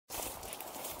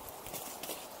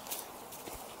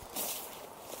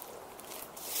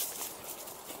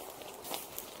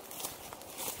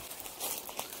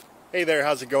Hey there,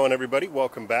 how's it going everybody?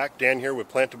 Welcome back. Dan here with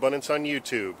Plant Abundance on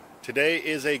YouTube. Today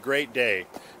is a great day,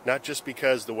 not just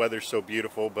because the weather's so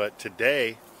beautiful, but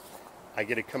today I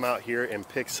get to come out here and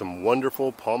pick some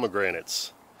wonderful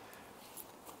pomegranates.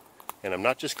 And I'm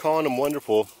not just calling them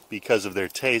wonderful because of their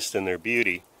taste and their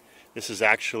beauty. This is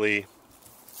actually,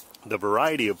 the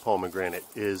variety of pomegranate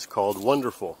is called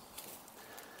Wonderful.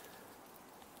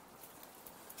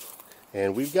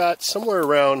 And we've got somewhere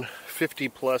around 50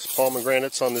 plus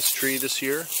pomegranates on this tree this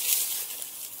year.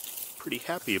 Pretty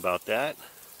happy about that.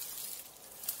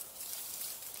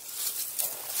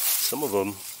 Some of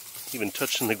them even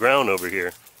touching the ground over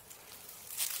here.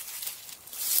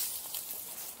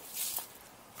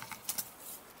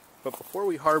 But before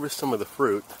we harvest some of the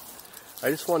fruit, I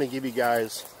just want to give you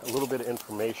guys a little bit of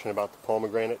information about the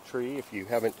pomegranate tree if you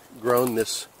haven't grown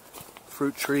this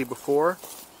fruit tree before.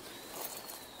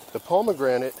 The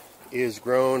pomegranate is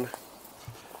grown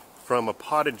from a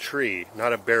potted tree,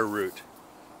 not a bare root.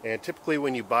 And typically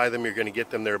when you buy them, you're going to get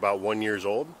them, they're about 1 year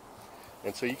old.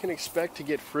 And so you can expect to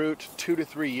get fruit 2 to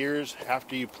 3 years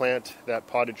after you plant that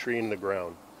potted tree in the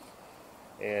ground.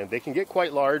 And they can get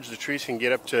quite large. The trees can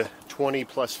get up to 20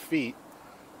 plus feet,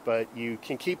 but you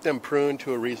can keep them pruned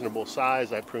to a reasonable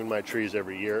size. I prune my trees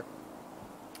every year.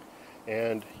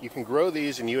 And you can grow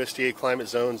these in USDA climate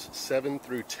zones 7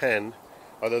 through 10,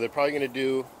 although they're probably going to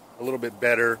do a little bit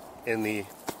better in the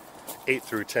 8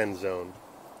 through 10 zone.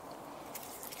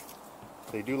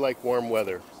 They do like warm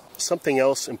weather. Something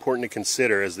else important to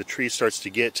consider as the tree starts to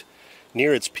get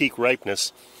near its peak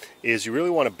ripeness is you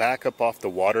really want to back up off the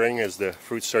watering as the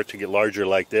fruits start to get larger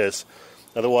like this.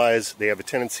 Otherwise, they have a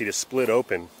tendency to split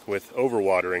open with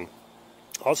overwatering.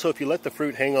 Also, if you let the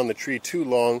fruit hang on the tree too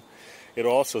long,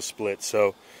 it'll also split.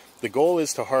 So the goal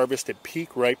is to harvest at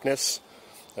peak ripeness.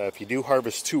 If you do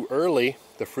harvest too early,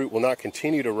 the fruit will not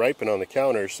continue to ripen on the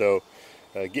counter, so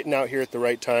getting out here at the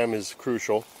right time is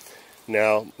crucial.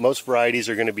 Now, most varieties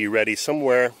are going to be ready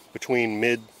somewhere between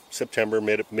mid-September,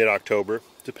 mid-October.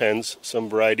 Depends. Some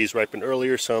varieties ripen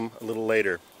earlier, some a little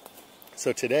later.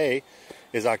 So today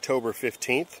is October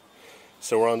 15th,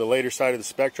 so we're on the later side of the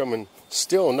spectrum, and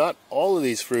still not all of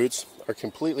these fruits are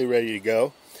completely ready to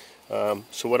go.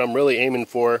 So what I'm really aiming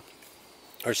for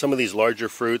are some of these larger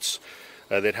fruits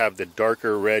that have the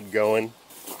darker red going.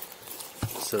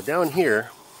 So down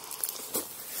here,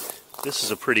 this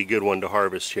is a pretty good one to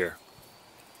harvest here.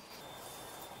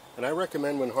 And I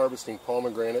recommend when harvesting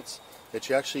pomegranates that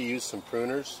you actually use some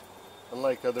pruners.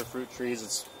 Unlike other fruit trees,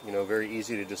 it's very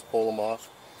easy to just pull them off.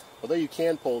 Although you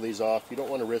can pull these off, you don't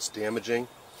want to risk damaging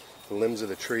the limbs of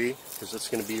the tree because it's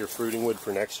going to be your fruiting wood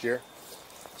for next year.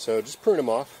 So just prune them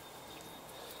off.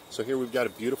 So here we've got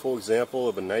a beautiful example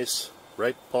of a nice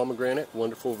ripe pomegranate,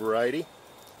 wonderful variety.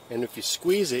 And if you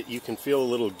squeeze it, you can feel a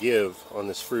little give on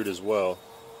this fruit as well.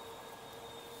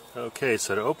 Okay,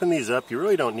 so to open these up, you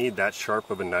really don't need that sharp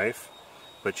of a knife,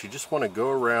 but you just want to go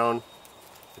around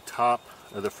the top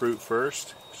of the fruit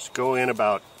first. Just go in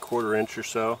about 1/4 inch or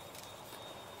so,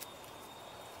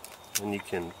 and you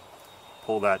can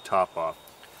pull that top off.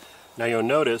 Now you'll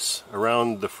notice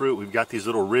around the fruit we've got these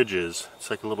little ridges. It's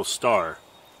like a little star.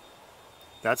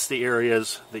 That's the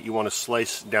areas that you want to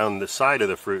slice down the side of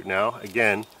the fruit now.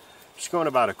 Again, just going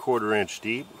about 1/4 inch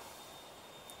deep.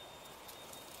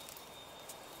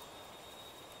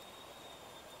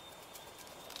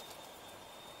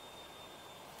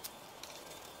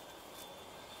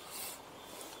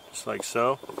 Just like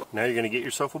so. Now you're going to get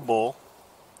yourself a bowl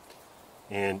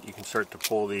and you can start to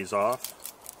pull these off.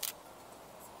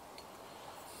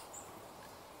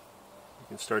 You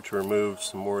can start to remove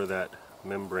some more of that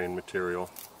membrane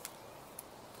material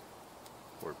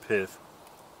or pith.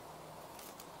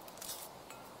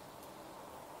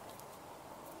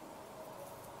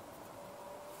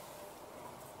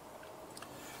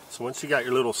 So once you got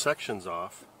your little sections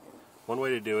off, one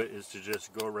way to do it is to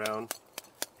just go around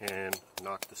and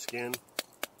knock the skin.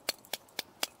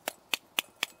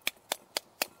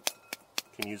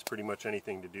 You can use pretty much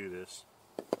anything to do this.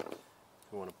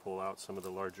 If you want to pull out some of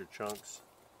the larger chunks.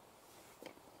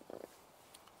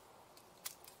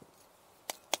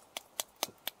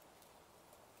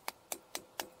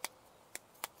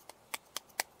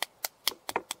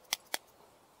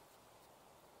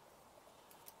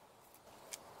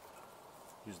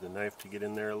 Use the knife to get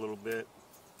in there a little bit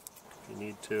if you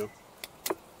need to.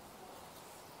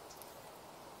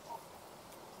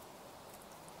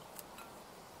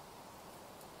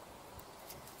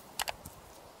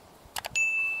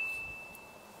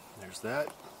 There's that.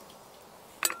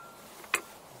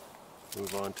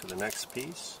 Move on to the next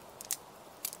piece.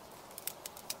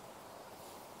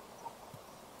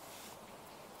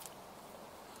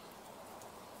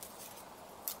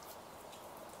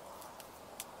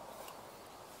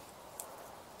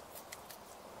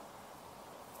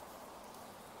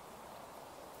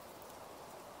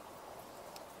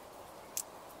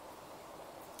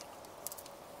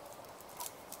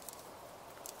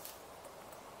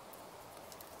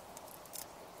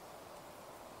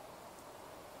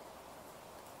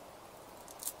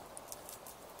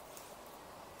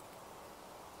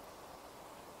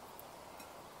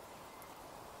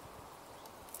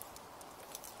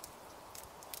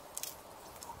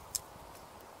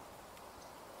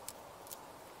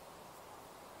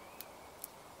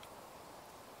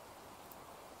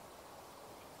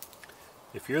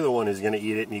 If you're the one who's going to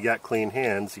eat it and you got clean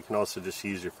hands, you can also just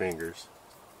use your fingers.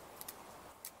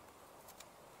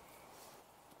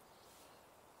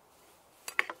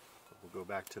 We'll go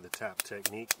back to the tap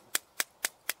technique.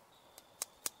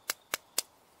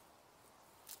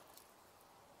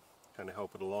 Kind of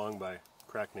help it along by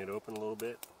cracking it open a little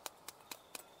bit.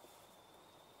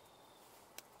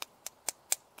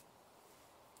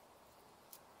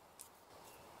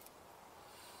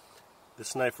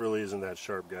 This knife really isn't that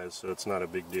sharp, guys, so it's not a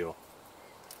big deal.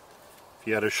 If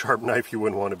you had a sharp knife, you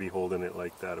wouldn't want to be holding it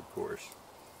like that, of course.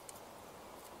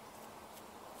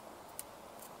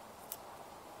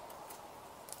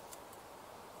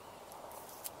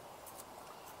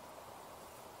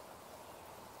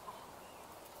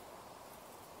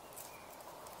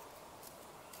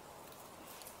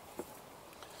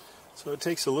 So it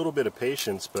takes a little bit of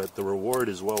patience, but the reward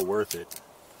is well worth it.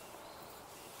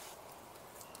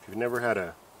 If you've never had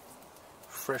a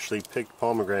freshly picked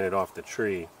pomegranate off the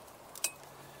tree,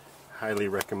 I highly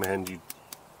recommend you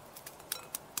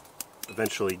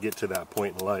eventually get to that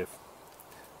point in life.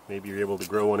 Maybe you're able to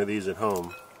grow one of these at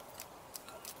home.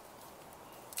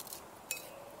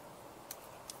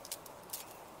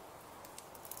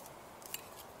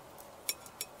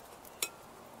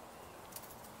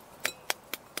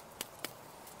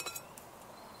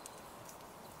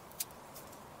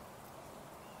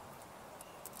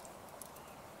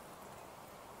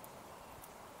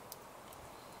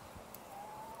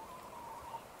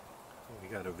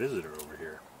 We got a visitor over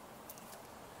here.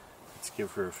 Let's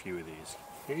give her a few of these.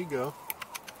 Here you go.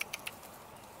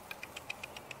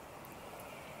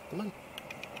 Come on.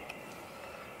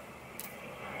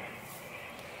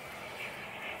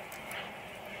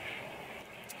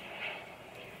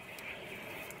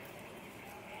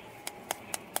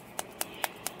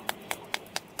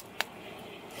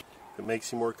 If it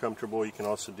makes you more comfortable, you can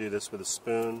also do this with a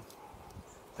spoon.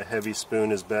 A heavy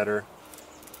spoon is better.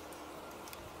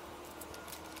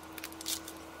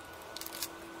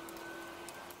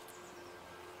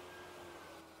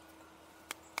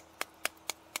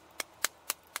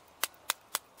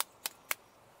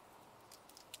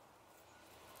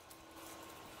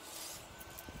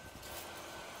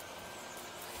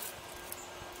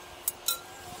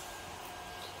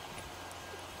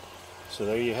 So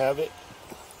there you have it.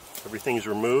 Everything's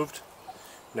removed.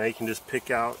 Now you can just pick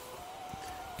out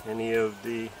any of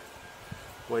the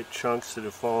white chunks that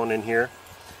have fallen in here.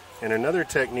 And another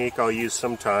technique I'll use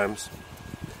sometimes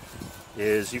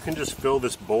is you can just fill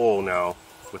this bowl now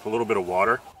with a little bit of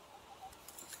water,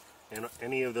 and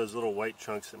any of those little white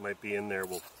chunks that might be in there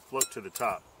will float to the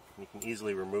top. You can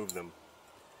easily remove them,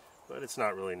 but it's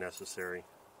not really necessary.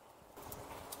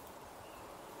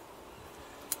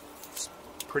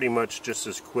 Pretty much just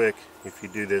as quick if you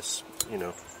do this, you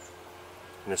know,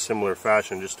 in a similar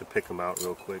fashion, just to pick them out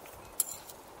real quick.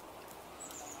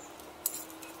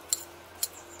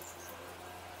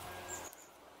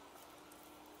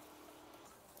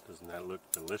 Doesn't that look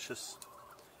delicious?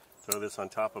 Throw this on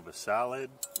top of a salad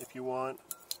if you want,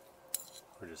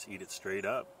 or just eat it straight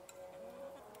up.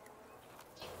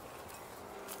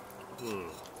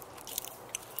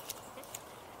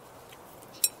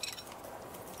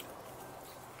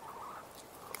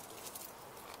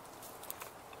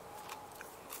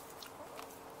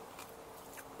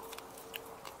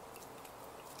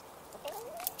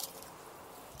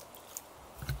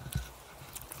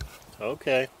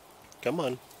 Okay, come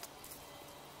on.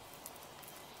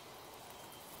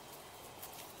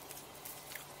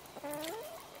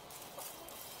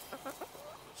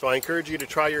 So I encourage you to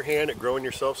try your hand at growing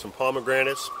yourself some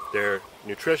pomegranates. They're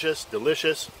nutritious,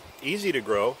 delicious, easy to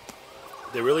grow.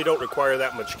 They really don't require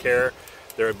that much care.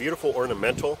 They're a beautiful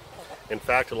ornamental. In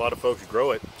fact, a lot of folks grow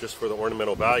it just for the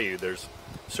ornamental value. There's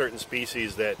certain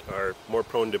species that are more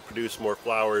prone to produce more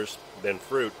flowers than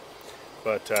fruit.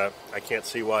 But I can't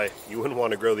see why you wouldn't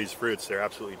want to grow these fruits. They're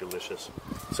absolutely delicious.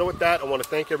 So with that, I want to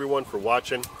thank everyone for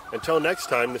watching. Until next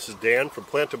time, this is Dan from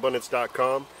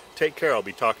plantabundance.com. Take care. I'll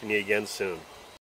be talking to you again soon.